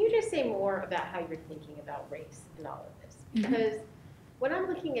 Can you just say more about how you're thinking about race in all of this? Because when I'm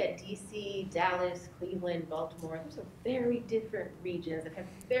looking at DC, Dallas, Cleveland, Baltimore, those are very different regions that have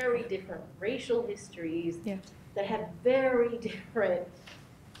very different racial histories, that have very different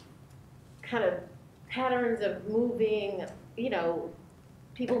kind of patterns of moving, you know,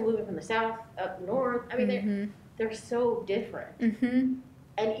 people moving from the south up north. I mean, they're so different.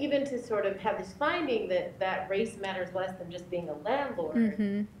 And even to sort of have this finding that race matters less than just being a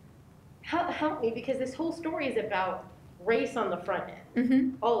landlord, help me, because this whole story is about race on the front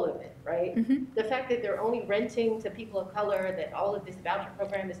end, all of it, right? The fact that they're only renting to people of color, that all of this voucher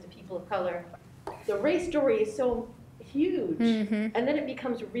program is to people of color. The race story is so huge, and then it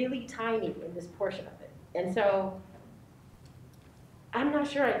becomes really tiny in this portion of it. And so I'm not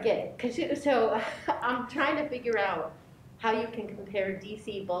sure I get it. So I'm trying to figure out how you can compare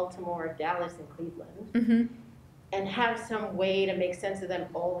DC, Baltimore, Dallas, and Cleveland, and have some way to make sense of them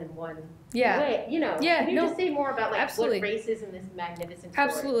all in one way. You know, can you just say more about like what race is in this magnificent story?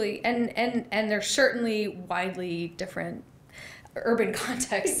 Absolutely, and there's certainly widely different urban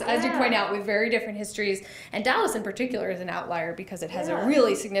contexts, as you point out, with very different histories. And Dallas in particular is an outlier because it has a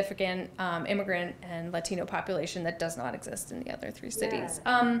really significant immigrant and Latino population that does not exist in the other three cities.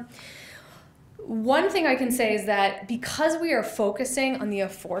 One thing I can say is that because we are focusing on the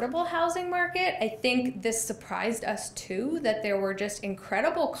affordable housing market, I think this surprised us too, that there were just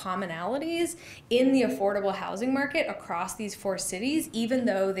incredible commonalities in the affordable housing market across these four cities, even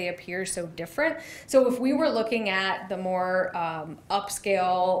though they appear so different. So if we were looking at the more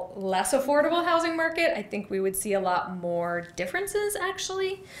upscale, less affordable housing market, I think we would see a lot more differences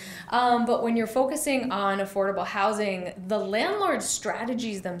actually. But when you're focusing on affordable housing, the landlord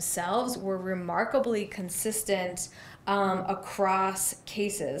strategies themselves were remarkably consistent across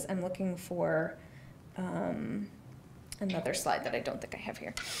cases. I'm looking for another slide that I don't think I have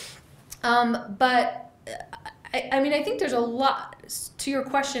here. But I mean, I think there's a lot to your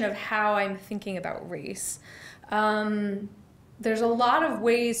question of how I'm thinking about race. There's a lot of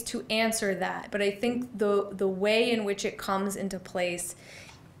ways to answer that, but I think the way in which it comes into place,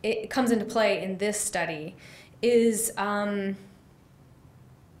 it comes into play in this study, is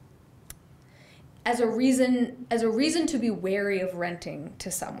as a reason to be wary of renting to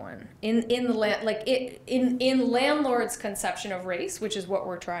someone in landlord's conception of race, which is what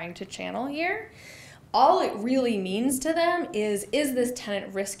we're trying to channel here. All it really means to them is this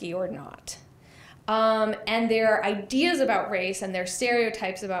tenant risky or not? And their ideas about race and their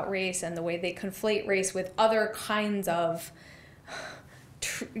stereotypes about race and the way they conflate race with other kinds of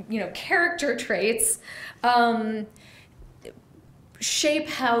character traits shape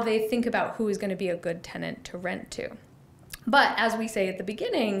how they think about who is going to be a good tenant to rent to. But as we say at the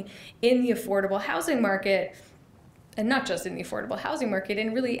beginning, in the affordable housing market, and not just in the affordable housing market,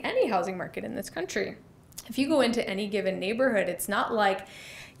 in really any housing market in this country, if you go into any given neighborhood, it's not like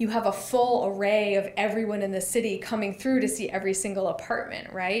you have a full array of everyone in the city coming through to see every single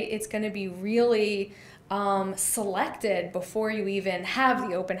apartment, right? It's going to be really selected before you even have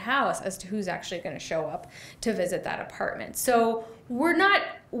the open house as to who's actually going to show up to visit that apartment. So we're not,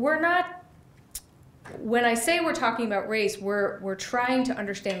 when I say we're talking about race, we're trying to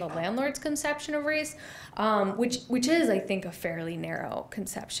understand the landlord's conception of race, which is, I think, a fairly narrow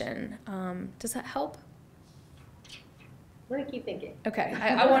conception. Does that help? I'm going to keep thinking. Okay,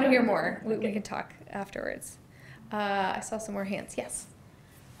 I want to hear more. We can talk afterwards. I saw some more hands. Yes?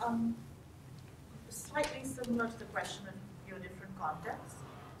 Slightly similar to the question of your different contexts.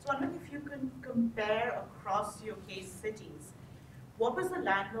 So I'm wondering if you can compare across your case cities. What was the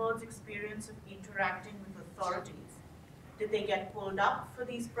landlord's experience of interacting with authorities? Did they get pulled up for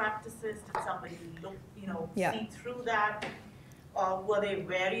these practices? Did somebody look, see through that? Were they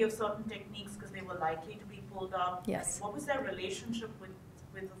wary of certain techniques because they were likely to be pulled up? Yes. What was their relationship with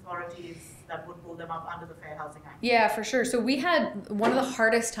authorities that would pull them up under the Fair Housing Act? Yeah, for sure. So we had, one of the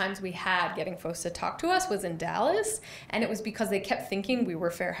hardest times we had getting folks to talk to us was in Dallas, and it was because they kept thinking we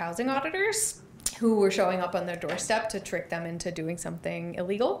were fair housing auditors who were showing up on their doorstep to trick them into doing something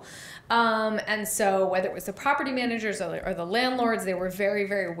illegal. And so whether it was the property managers or the landlords, they were very,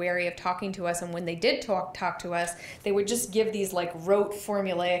 very wary of talking to us. And when they did talk to us, they would just give these like rote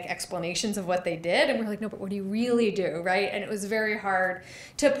formulaic explanations of what they did. And we're like, no, but what do you really do, right? And it was very hard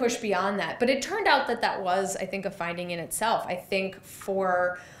to push beyond that. But it turned out that that was, I think, a finding in itself. I think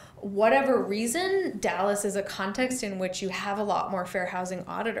for whatever reason, Dallas is a context in which you have a lot more fair housing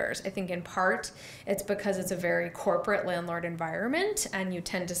auditors. I think in part it's because it's a very corporate landlord environment, and you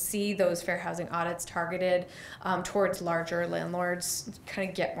tend to see those fair housing audits targeted towards larger landlords. Kind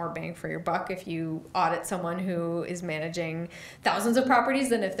of get more bang for your buck if you audit someone who is managing thousands of properties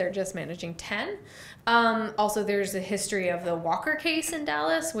than if they're just managing 10. Also, there's a history of the Walker case in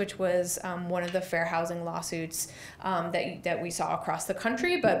Dallas, which was one of the fair housing lawsuits that we saw across the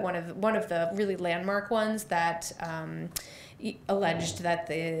country, but one of the really landmark ones that alleged that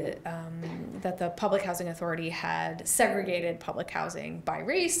the Public Housing Authority had segregated public housing by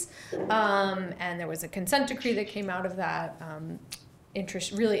race, and there was a consent decree that came out of that.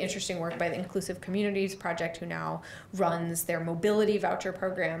 Really interesting work by the Inclusive Communities Project, who now runs their mobility voucher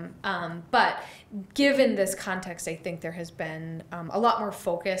program. But given this context, I think there has been a lot more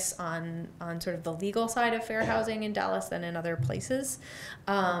focus on sort of the legal side of fair housing in Dallas than in other places.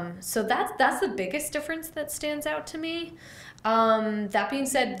 So that's the biggest difference that stands out to me. That being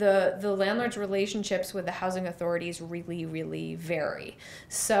said, the landlords' relationships with the housing authorities really, really vary.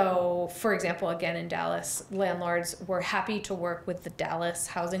 So, for example, again in Dallas, landlords were happy to work with the Dallas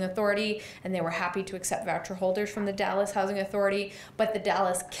Housing Authority, and they were happy to accept voucher holders from the Dallas Housing Authority, but the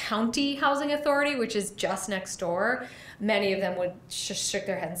Dallas County Housing Authority, which is just next door, many of them would just shake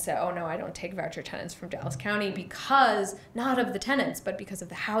their head and say, oh no, I don't take voucher tenants from Dallas County, because, not of the tenants, but because of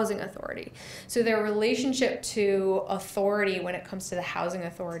the housing authority. So their relationship to authority when it comes to the housing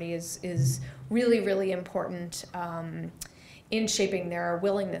authority is really, really important in shaping their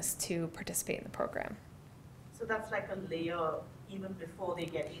willingness to participate in the program. So that's like a layer even before they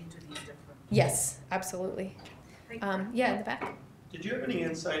get into these different... Yes, absolutely. Yeah, in the back. Did you have any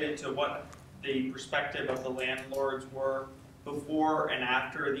insight into what the perspective of the landlords were before and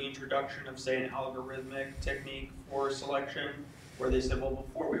after the introduction of, say, an algorithmic technique for selection, where they said, well,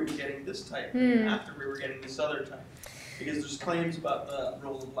 before we were getting this type, and after we were getting this other type? Because there's claims about the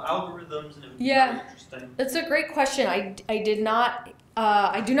role of algorithms, and it would be very interesting. That's a great question. I do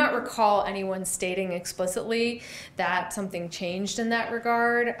not recall anyone stating explicitly that something changed in that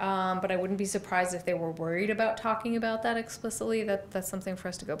regard, but I wouldn't be surprised if they were worried about talking about that explicitly. That's something for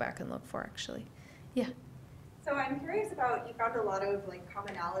us to go back and look for, actually. Yeah. So I'm curious about, you found a lot of like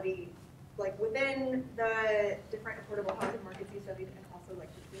commonality, like within the different affordable housing markets you studied, and also like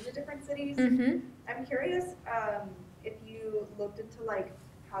between the different cities. Mm-hmm. I'm curious if you looked into like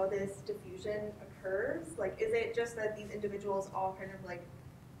how this diffusion occurs. Like, is it just that these individuals all kind of like,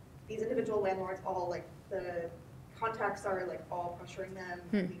 these individual landlords all like, the contacts are like all pressuring them,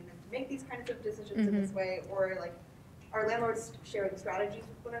 leading them to make these kinds of decisions in this way, or like, are landlords sharing strategies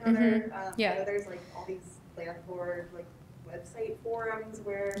with one another? I know there's like all these landlord like website forums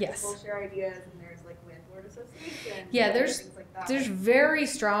where people share ideas, and there's like landlord associations. Yeah, things like that. There's very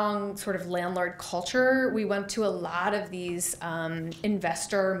strong sort of landlord culture. We went to a lot of these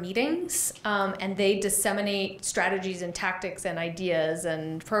investor meetings, and they disseminate strategies and tactics and ideas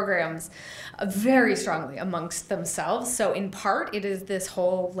and programs very strongly amongst themselves. So in part, it is this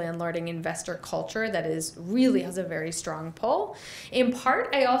whole landlording investor culture that really has a very strong pull. In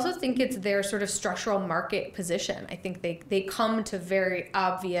part, I also think it's their sort of structural market position. I think they come to very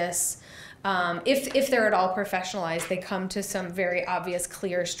obvious, if they're at all professionalized, they come to some very obvious,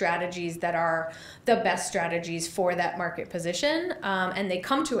 clear strategies that are the best strategies for that market position, and they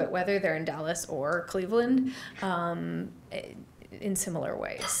come to it whether they're in Dallas or Cleveland in similar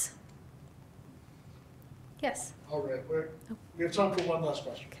ways. Yes? All right, we have time for one last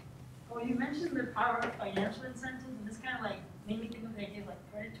question. Well, you mentioned the power of financial incentives, and this kind of like made me think of the idea of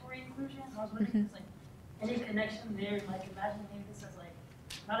like predatory inclusion. I was wondering if there's like any connection there, like imagine maybe this as like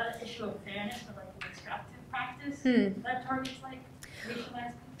not an issue of fairness, but like an extractive practice that targets like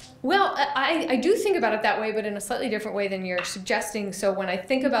racialized people. Well, I do think about it that way, but in a slightly different way than you're suggesting. So when I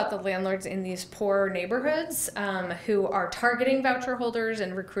think about the landlords in these poor neighborhoods who are targeting voucher holders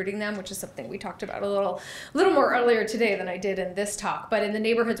and recruiting them, which is something we talked about a little more earlier today than I did in this talk, but in the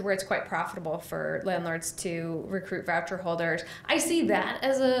neighborhoods where it's quite profitable for landlords to recruit voucher holders, I see that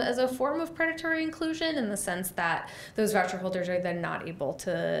as a form of predatory inclusion, in the sense that those voucher holders are then not able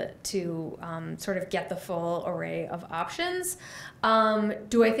to sort of get the full array of options.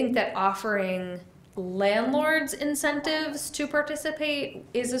 Do I think that offering landlords incentives to participate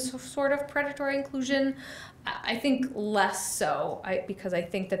is a sort of predatory inclusion? I think less so, because I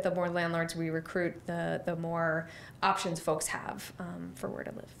think that the more landlords we recruit, the more options folks have for where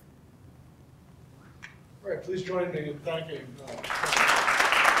to live. All right, please join me in thanking